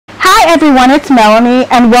everyone, it's Melanie,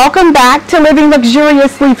 and welcome back to Living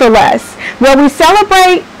Luxuriously for Less, where we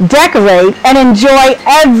celebrate, decorate, and enjoy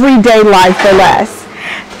everyday life for less.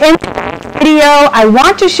 In this video, I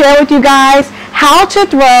want to share with you guys how to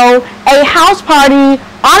throw a house party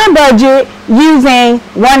on a budget using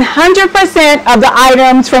 100% of the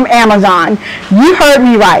items from Amazon. You heard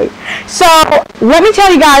me right. So let me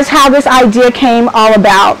tell you guys how this idea came all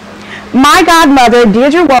about. My godmother,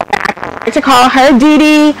 Deirdre Womack, I like to call her Dee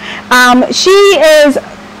Dee. She is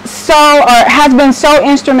has been so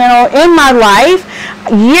instrumental in my life.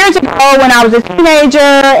 Years ago when I was a teenager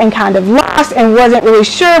and kind of lost and wasn't really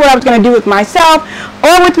sure what I was going to do with myself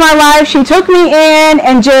or with my life, she took me in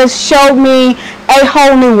and just showed me a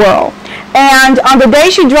whole new world. And on the day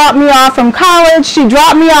she dropped me off from college, she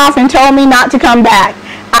dropped me off and told me not to come back.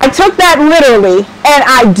 I took that literally, and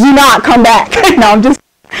I do not come back. No, I'm just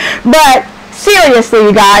But seriously,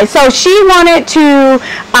 you guys, so she wanted to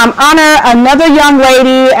honor another young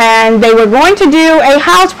lady, and they were going to do a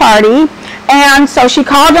house party, and so she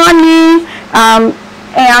called on me,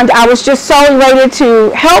 and I was just so elated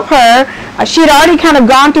to help her. She had already kind of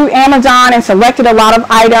gone through Amazon and selected a lot of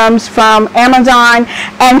items from Amazon,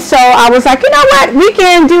 and so I was like, you know what, we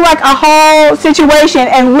can do like a whole situation.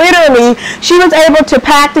 And literally she was able to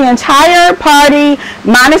pack the entire party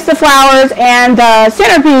minus the flowers and the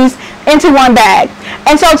centerpiece into one bag.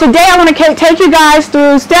 And so today I want to take you guys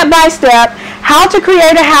through step by step how to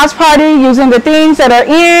create a house party using the things that are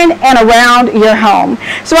in and around your home.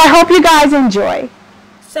 So I hope you guys enjoy.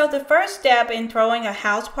 So the first step in throwing a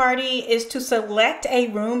house party is to select a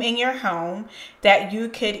room in your home that you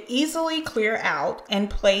could easily clear out and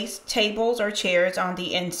place tables or chairs on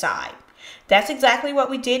the inside. That's exactly what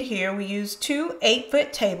we did here. We used two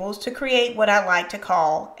 8-foot tables to create what I like to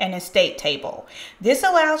call an estate table. This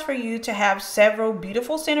allows for you to have several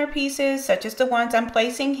beautiful centerpieces, such as the ones I'm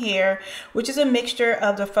placing here, which is a mixture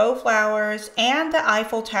of the faux flowers and the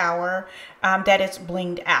Eiffel Tower that is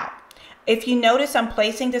blinged out. If you notice, I'm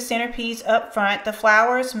placing the centerpiece up front. The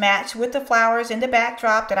flowers match with the flowers in the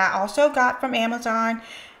backdrop that I also got from Amazon.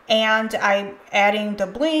 And I'm adding the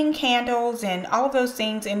bling candles and all of those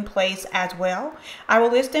things in place as well. I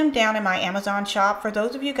will list them down in my Amazon shop for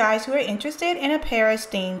those of you guys who are interested in a Paris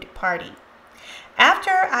themed party.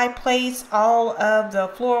 After I place all of the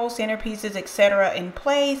floral centerpieces, etc. in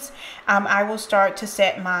place, I will start to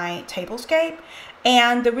set my tablescape.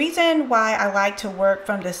 And the reason why I like to work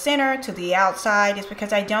from the center to the outside is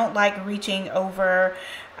because I don't like reaching over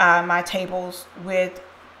my tables with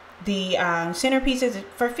the centerpieces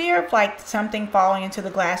for fear of like something falling into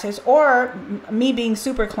the glasses or me being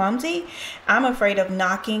super clumsy. I'm afraid of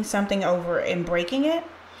knocking something over and breaking it.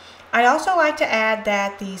 I also like to add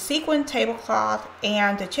that the sequin tablecloth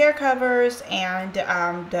and the chair covers and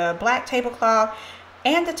the black tablecloth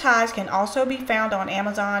and the ties can also be found on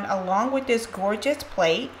Amazon along with this gorgeous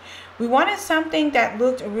plate. We wanted something that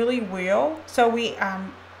looked really real, so we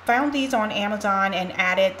found these on Amazon and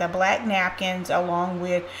added the black napkins along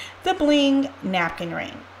with the bling napkin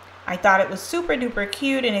ring. I thought it was super duper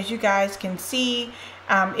cute, and as you guys can see,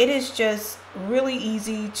 it is just really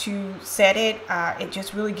easy to set it. It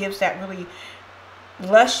just really gives that really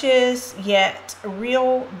luscious yet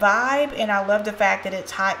real vibe, and I love the fact that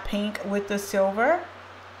it's hot pink with the silver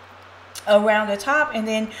around the top. And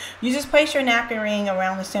then you just place your napkin ring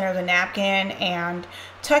around the center of the napkin and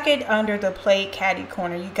tuck it under the plate caddy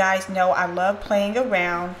corner. You guys know I love playing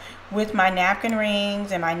around with my napkin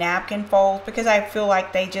rings and my napkin folds because I feel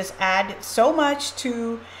like they just add so much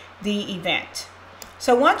to the event.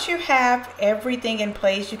 So once you have everything in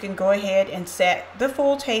place, you can go ahead and set the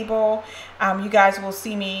full table. You guys will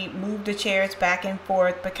see me move the chairs back and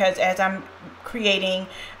forth because as I'm creating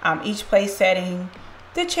each place setting,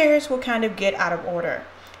 the chairs will kind of get out of order.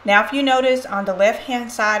 Now, if you notice on the left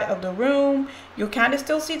hand side of the room, you'll kind of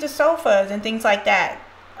still see the sofas and things like that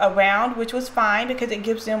around, which was fine because it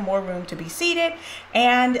gives them more room to be seated.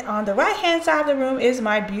 And on the right hand side of the room is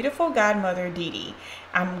my beautiful godmother Dee Dee.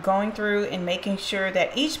 I'm going through and making sure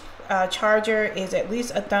that each charger is at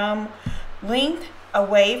least a thumb length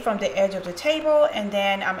away from the edge of the table, and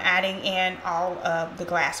then I'm adding in all of the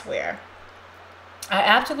glassware. I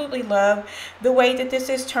absolutely love the way that this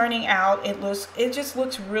is turning out. It just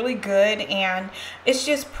looks really good, and it's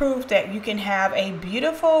just proof that you can have a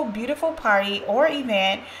beautiful, beautiful party or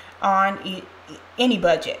event on any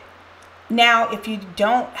budget. Now, if you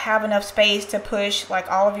don't have enough space to push like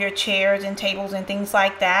all of your chairs and tables and things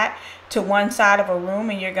like that to one side of a room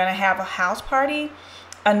and you're going to have a house party,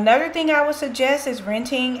 another thing I would suggest is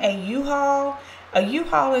renting a U-Haul. A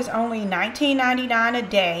U-Haul is only $19.99 a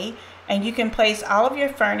day, and you can place all of your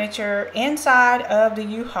furniture inside of the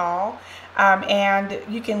U-Haul. And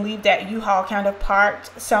you can leave that U-Haul kind of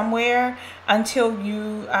parked somewhere until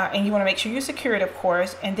you, and you want to make sure you secure it, of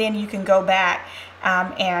course, and then you can go back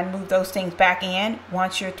and move those things back in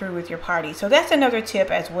once you're through with your party. So that's another tip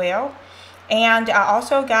as well. And I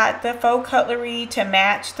also got the faux cutlery to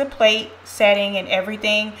match the plate setting and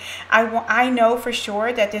everything. I know for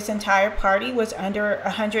sure that this entire party was under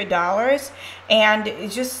 $100, and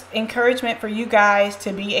it's just encouragement for you guys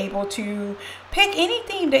to be able to pick any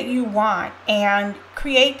theme that you want and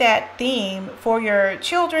create that theme for your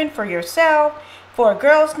children, for yourself, for a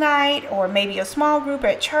girls' night, or maybe a small group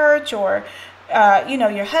at church, or you know,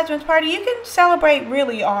 your husband's party. You can celebrate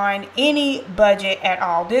really on any budget at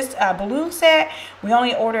all. This balloon set, we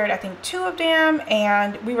only ordered I think 2 of them,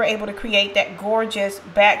 and we were able to create that gorgeous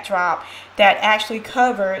backdrop that actually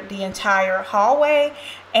covered the entire hallway.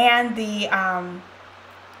 And the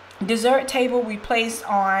dessert table we placed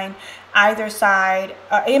on either side,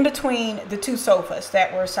 in between the 2 sofas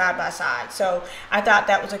that were side by side. So I thought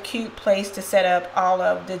that was a cute place to set up all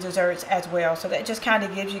of the desserts as well. So that just kind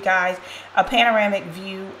of gives you guys a panoramic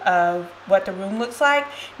view of what the room looks like.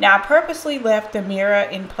 Now I purposely left the mirror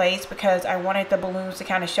in place because I wanted the balloons to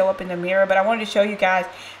kind of show up in the mirror, but I wanted to show you guys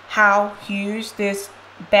how huge this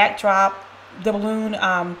backdrop, the balloon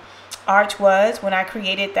arch was when I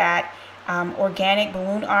created that organic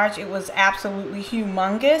balloon arch. It was absolutely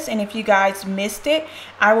humongous, and if you guys missed it,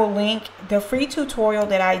 I will link the free tutorial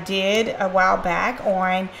that I did a while back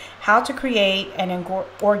on how to create an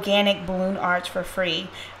organic balloon arch for free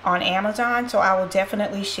on Amazon. So I will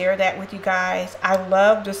definitely share that with you guys. I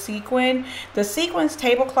love the sequins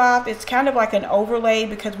tablecloth. It's kind of like an overlay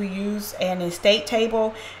because we use an estate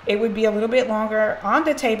table. It would be a little bit longer on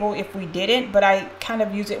the table if we didn't, but I kind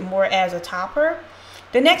of use it more as a topper.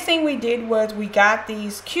 The next thing we did was we got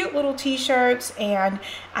these cute little t-shirts, and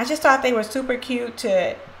I just thought they were super cute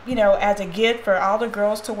to, you know, as a gift for all the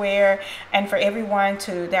girls to wear and for everyone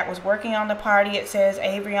that was working on the party. It says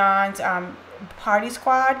Avrion's Party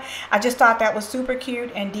Squad. I just thought that was super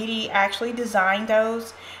cute, and Dee Dee actually designed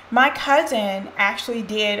those. My cousin actually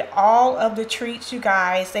did all of the treats, you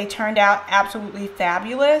guys. They turned out absolutely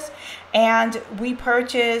fabulous, and we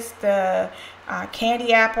purchased the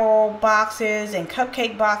candy apple boxes and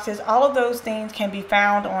cupcake boxes. All of those things can be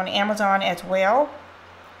found on Amazon as well.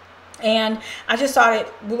 And I just thought it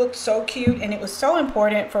looked so cute, and it was so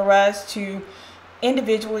important for us to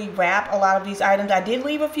individually wrap a lot of these items. I did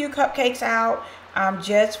leave a few cupcakes out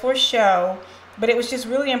just for show, but it was just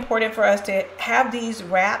really important for us to have these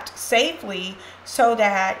wrapped safely so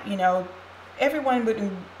that, you know, everyone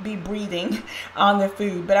wouldn't be breathing on the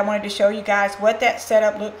food. But I wanted to show you guys what that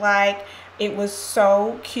setup looked like. It was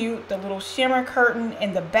so cute. The little shimmer curtain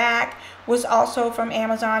in the back was also from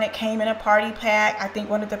Amazon. It came in a party pack. I think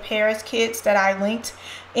one of the Paris kits that I linked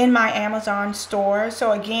in my Amazon store.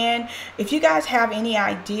 So again, if you guys have any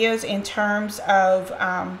ideas in terms of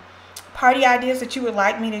party ideas that you would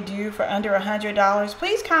like me to do for under $100,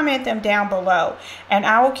 please comment them down below, and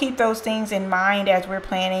I will keep those things in mind as we're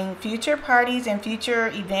planning future parties and future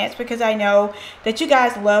events, because I know that you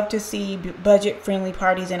guys love to see budget-friendly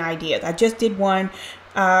parties and ideas. I just did one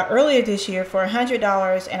earlier this year for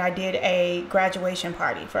 $100, and I did a graduation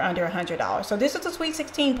party for under $100. So this is a Sweet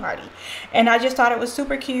 16 party, and I just thought it was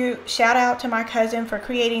super cute. Shout out to my cousin for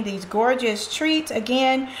creating these gorgeous treats.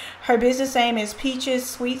 Again, her business name is Peaches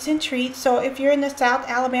Sweets and Treats. So if you're in the South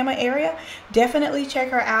Alabama area, definitely check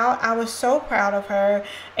her out. I was so proud of her,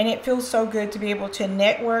 and it feels so good to be able to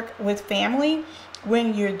network with family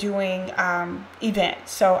when you're doing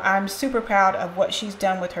events. So I'm super proud of what she's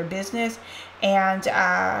done with her business, and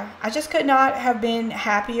I just could not have been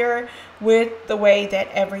happier with the way that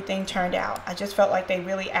everything turned out. I just felt like they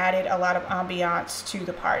really added a lot of ambiance to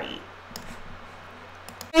the party.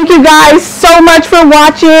 Thank you guys so much for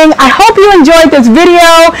watching. I hope you enjoyed this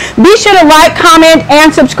video. Be sure to like, comment, and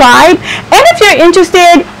subscribe. And if you're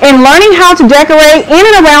interested in learning how to decorate in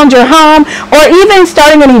and around your home, or even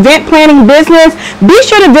starting an event planning business, be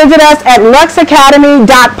sure to visit us at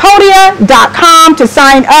luxacademy.podia.com to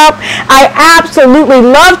sign up. I absolutely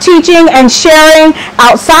love teaching and sharing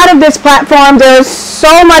outside of this platform. There's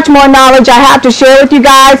so much more knowledge I have to share with you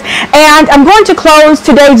guys. And I'm going to close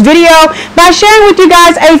today's video by sharing with you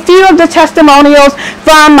guys a few of the testimonials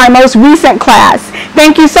from my most recent class.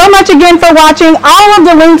 Thank you so much again for watching. All of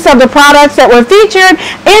the links of the products that were featured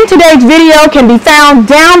in today's video can be found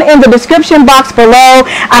down in the description box below.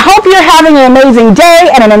 I hope you're having an amazing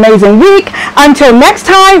day and an amazing week. Until next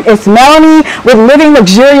time, it's Melanie with Living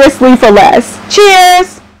Luxuriously for Less.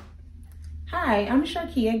 Cheers! Hi, I'm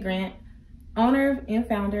Sharkia Grant, owner and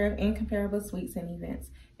founder of Incomparable Suites and Events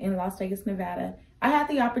in Las Vegas, Nevada. I had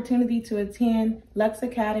the opportunity to attend Lux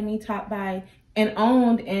Academy, taught by and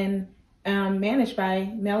owned and managed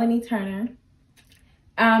by Melanie Turner.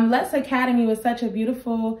 Lux Academy was such a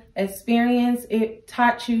beautiful experience. It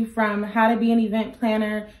taught you from how to be an event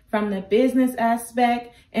planner, from the business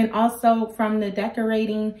aspect, and also from the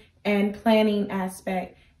decorating and planning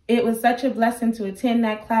aspect. It was such a blessing to attend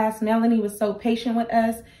that class. Melanie was so patient with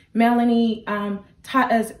us. Melanie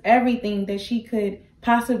taught us everything that she could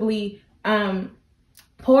possibly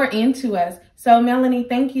pour into us. So Melanie,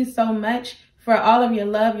 thank you so much for all of your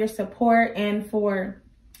love, your support, and for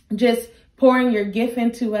just pouring your gift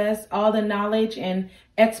into us, all the knowledge and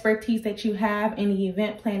expertise that you have in the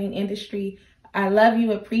event planning industry. I love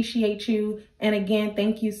you, appreciate you, and again,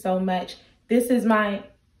 thank you so much. This is my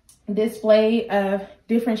display of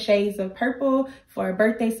different shades of purple for a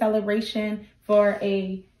birthday celebration for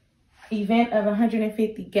a event of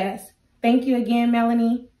 150 guests. Thank you again,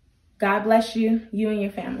 Melanie. God bless you, you and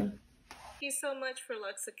your family. Thank you so much for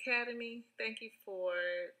Lux Academy. Thank you for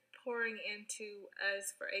pouring into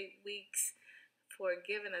us for 8 weeks, for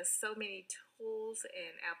giving us so many tools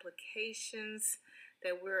and applications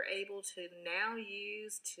that we're able to now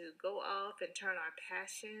use to go off and turn our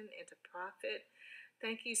passion into profit.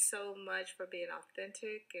 Thank you so much for being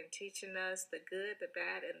authentic and teaching us the good, the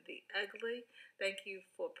bad, and the ugly. Thank you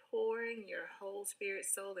for pouring your whole spirit,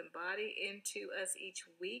 soul, and body into us each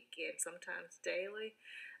week and sometimes daily.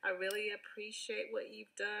 I really appreciate what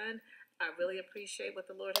you've done. I really appreciate what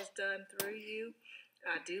the Lord has done through you.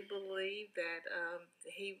 I do believe that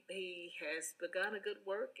he has begun a good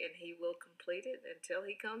work and he will complete it until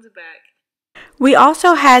he comes back. We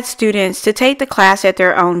also had students to take the class at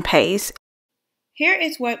their own pace. Here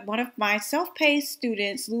is what one of my self-paced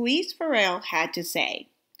students, Louise Farrell, had to say.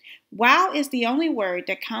 Wow is the only word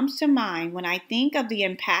that comes to mind when I think of the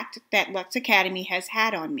impact that Lux Academy has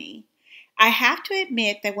had on me. I have to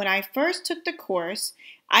admit that when I first took the course,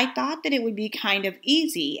 I thought that it would be kind of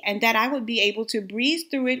easy and that I would be able to breeze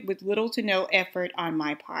through it with little to no effort on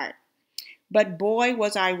my part. But boy,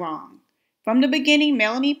 was I wrong. From the beginning,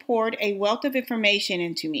 Melanie poured a wealth of information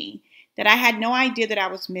into me that I had no idea that I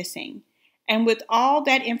was missing. And with all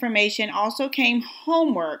that information also came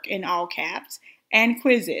homework in all caps and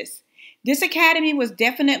quizzes. This academy was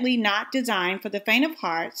definitely not designed for the faint of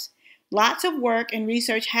hearts. Lots of work and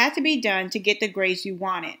research had to be done to get the grades you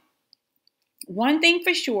wanted. One thing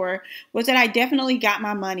for sure was that I definitely got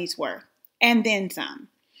my money's worth, and then some.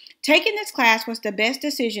 Taking this class was the best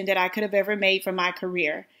decision that I could have ever made for my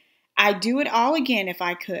career. I'd do it all again if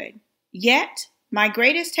I could. Yet, my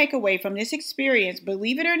greatest takeaway from this experience,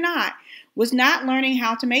 believe it or not, was not learning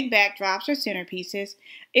how to make backdrops or centerpieces.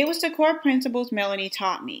 It was the core principles Melanie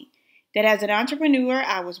taught me. That as an entrepreneur,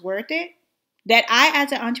 I was worth it. That I,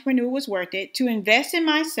 as an entrepreneur, was worth it to invest in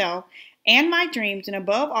myself and my dreams, and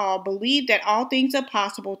above all, believe that all things are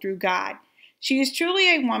possible through God. She is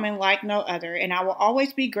truly a woman like no other, and I will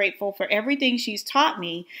always be grateful for everything she's taught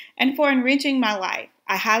me and for enriching my life.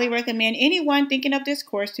 I highly recommend anyone thinking of this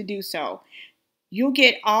course to do so. You'll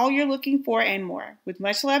get all you're looking for and more. With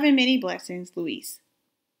much love and many blessings, Louise.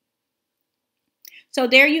 So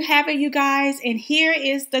there you have it, you guys. And here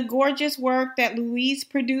is the gorgeous work that Louise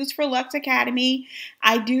produced for Lux Academy.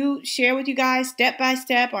 I do share with you guys step by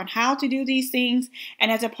step on how to do these things. And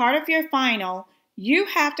as a part of your final, you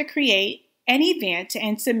have to create an event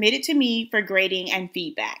and submit it to me for grading and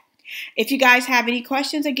feedback. If you guys have any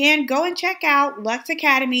questions, again, go and check out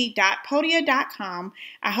luxacademy.podia.com.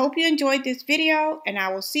 I hope you enjoyed this video, and I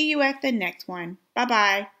will see you at the next one.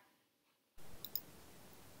 Bye-bye.